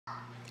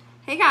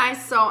Hey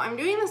guys, so I'm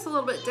doing this a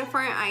little bit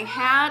different. I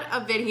had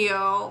a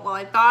video, well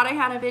I thought I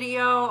had a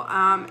video,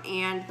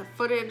 and the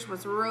footage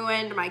was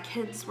ruined. My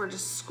kids were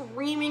just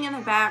screaming in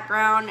the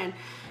background and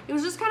it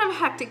was just kind of a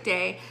hectic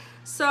day.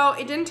 So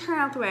it didn't turn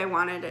out the way I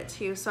wanted it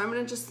to. So I'm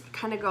gonna just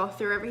kind of go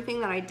through everything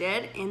that I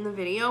did in the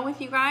video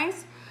with you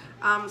guys.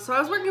 So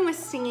I was working with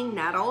stinging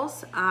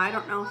nettles. I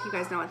don't know if you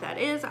guys know what that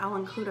is. I'll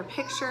include a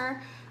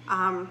picture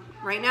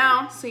right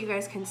now so you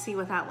guys can see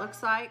what that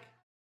looks like.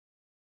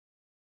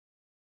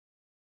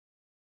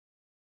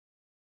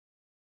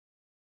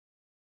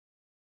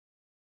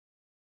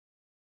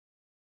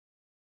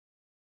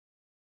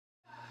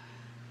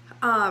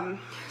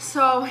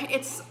 So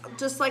it's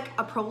just like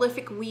a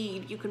prolific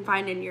weed you can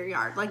find in your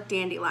yard, like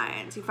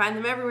dandelions. You find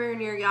them everywhere in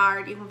your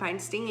yard. You can find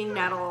stinging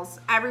nettles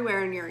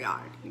everywhere in your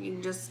yard. You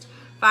can just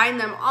find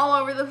them all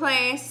over the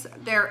place.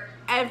 They're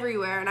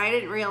everywhere, and I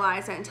didn't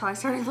realize it until I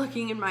started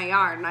looking in my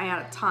yard, and I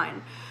had a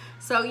ton.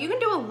 So you can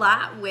do a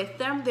lot with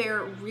them.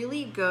 They're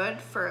really good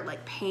for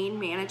like pain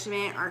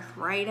management,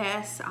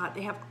 arthritis.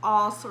 They have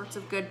all sorts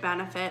of good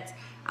benefits.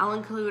 I'll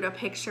include a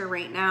picture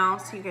right now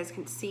so you guys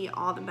can see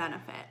all the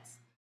benefits.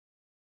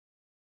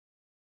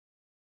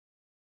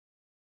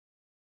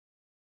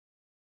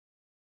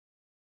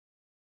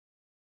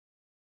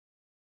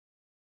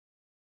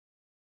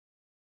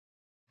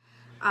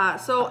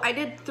 So I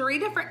did 3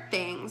 different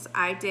things.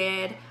 I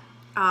did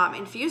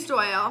infused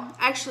oil,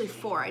 actually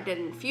 4. I did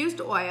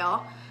infused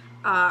oil,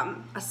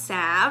 a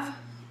salve,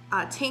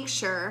 a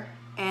tincture,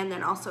 and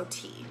then also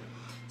tea.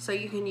 So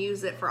you can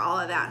use it for all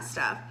of that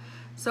stuff.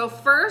 So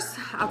first,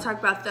 I'll talk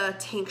about the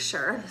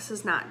tincture. This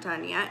is not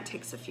done yet. It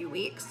takes a few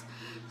weeks.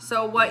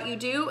 So what you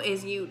do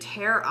is you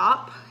tear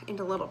up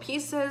into little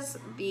pieces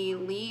the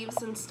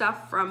leaves and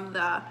stuff from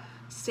the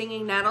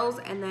stinging nettles,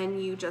 and then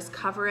you just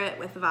cover it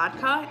with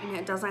vodka, and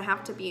it doesn't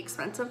have to be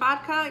expensive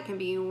vodka. It can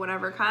be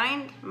whatever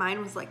kind.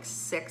 Mine was like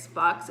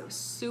 $6. It was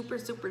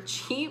super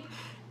cheap.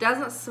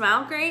 Doesn't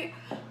smell great,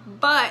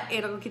 but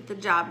it'll get the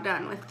job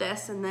done with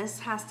this, and this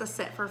has to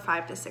sit for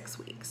 5 to 6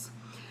 weeks.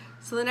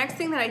 So the next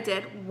thing that I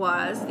did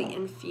was the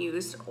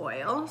infused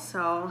oil.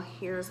 So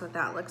here's what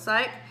that looks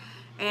like.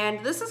 And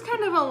this is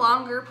kind of a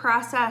longer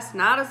process,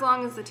 not as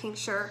long as the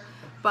tincture,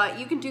 but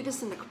you can do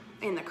this in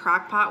the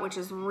crock pot, which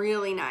is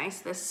really nice.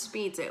 This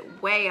speeds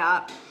it way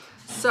up.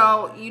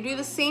 So you do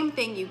the same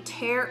thing. You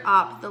tear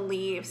up the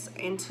leaves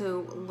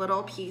into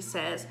little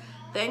pieces.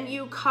 Then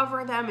you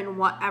cover them in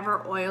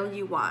whatever oil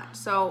you want.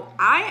 So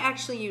I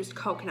actually used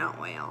coconut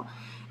oil,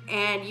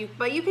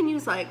 but you can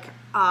use like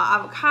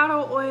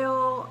avocado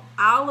oil,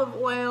 olive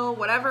oil,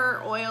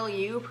 whatever oil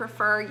you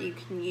prefer, you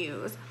can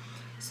use.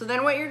 So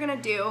then what you're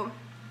gonna do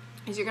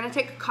is you're gonna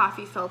take a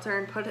coffee filter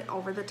and put it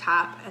over the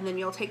top, and then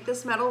you'll take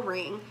this metal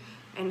ring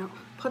and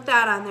put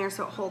that on there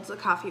so it holds the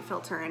coffee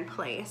filter in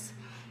place.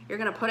 You're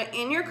gonna put it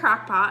in your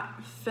crock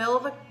pot, fill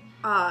the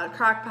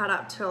crock pot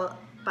up to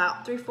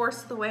about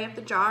 3/4 of the way of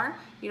the jar.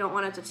 You don't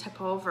want it to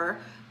tip over,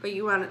 but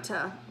you want it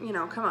to, you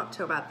know, come up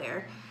to about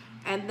there.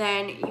 And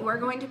then you are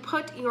going to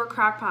put your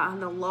crock pot on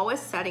the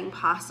lowest setting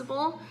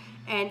possible,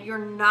 and you're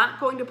not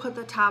going to put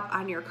the top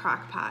on your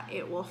crock pot.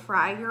 It will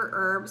fry your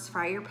herbs,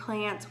 fry your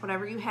plants,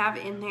 whatever you have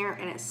in there,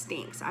 and it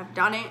stinks. I've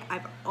done it,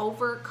 I've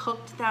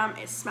overcooked them.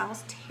 It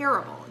smells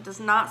terrible. It does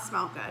not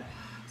smell good.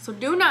 So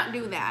do not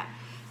do that.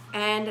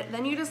 And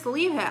then you just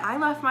leave it. I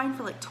left mine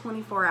for like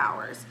 24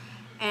 hours.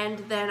 And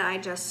then I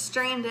just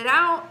strained it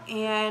out,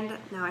 and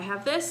now I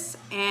have this,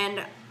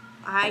 and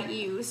I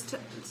used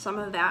some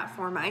of that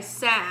for my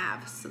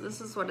salve. So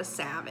this is what a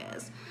salve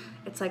is.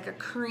 It's like a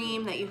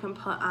cream that you can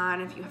put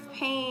on if you have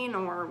pain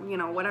or, you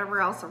know, whatever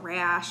else, a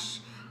rash,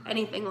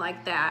 anything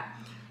like that.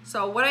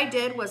 So what I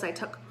did was I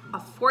took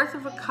 1/4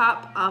 of a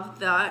cup of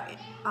the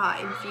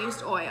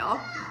infused oil,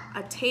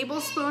 a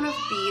tablespoon of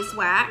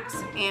beeswax,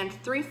 and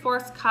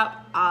 3/4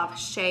 cup of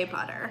shea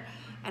butter.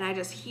 And I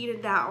just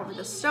heated that over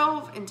the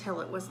stove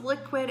until it was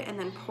liquid, and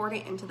then poured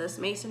it into this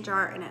mason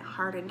jar, and it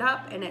hardened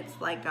up, and it's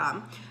like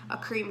a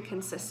cream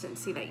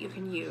consistency that you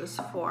can use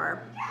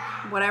for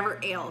whatever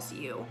ails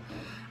you.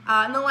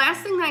 And the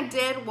last thing that I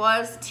did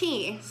was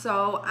tea.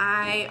 So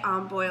I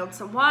boiled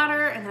some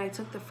water, and then I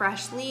took the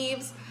fresh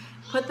leaves,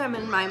 put them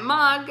in my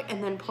mug,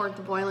 and then poured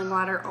the boiling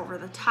water over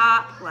the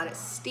top, let it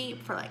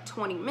steep for like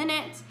 20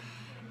 minutes.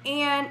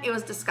 And it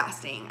was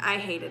disgusting. I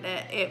hated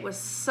it. It was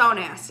so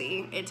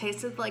nasty. It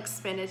tasted like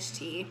spinach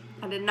tea.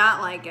 I did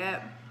not like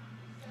it.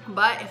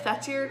 But if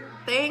that's your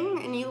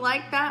thing and you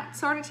like that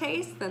sort of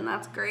taste, then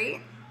that's great.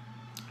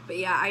 But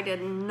yeah, I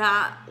did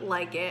not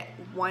like it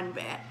one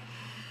bit.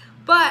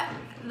 But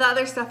the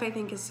other stuff I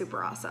think is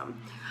super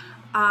awesome.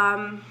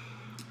 I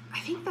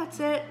think that's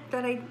it.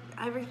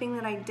 Everything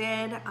that I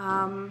did.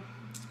 I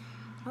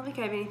don't think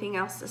I have anything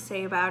else to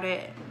say about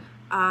it.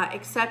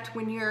 Except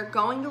when you're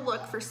going to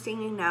look for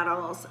stinging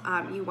nettles,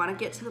 you want to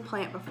get to the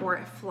plant before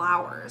it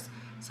flowers.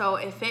 So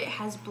if it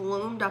has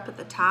bloomed up at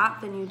the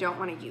top, then you don't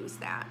want to use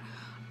that.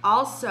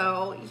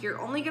 Also, you're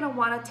only going to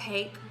want to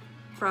take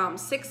from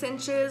 6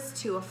 inches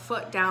to 1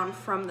 foot down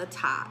from the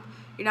top.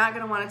 you're not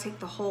going to want to take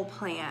the whole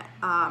plant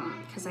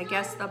because I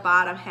guess the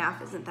bottom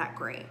half isn't that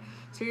great.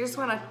 So you just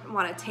want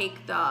to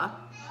take the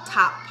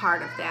top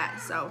part of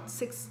that, so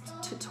 6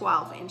 to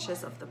 12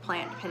 inches of the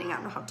plant, depending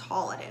on how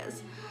tall it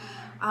is.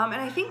 And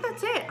I think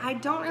that's it. I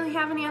don't really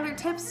have any other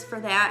tips for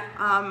that,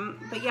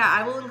 but yeah,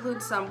 I will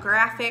include some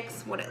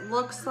graphics, what it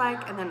looks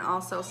like, and then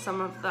also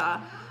some of the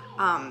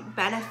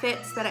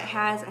benefits that it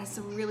has. It has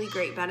some really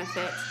great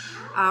benefits.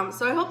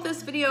 So I hope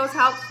this video is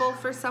helpful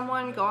for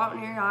someone. Go out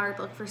in your yard,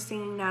 look for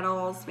stinging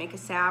nettles, make a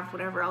salve,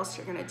 whatever else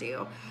you're gonna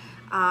do.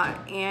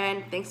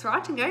 And thanks for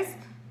watching, guys.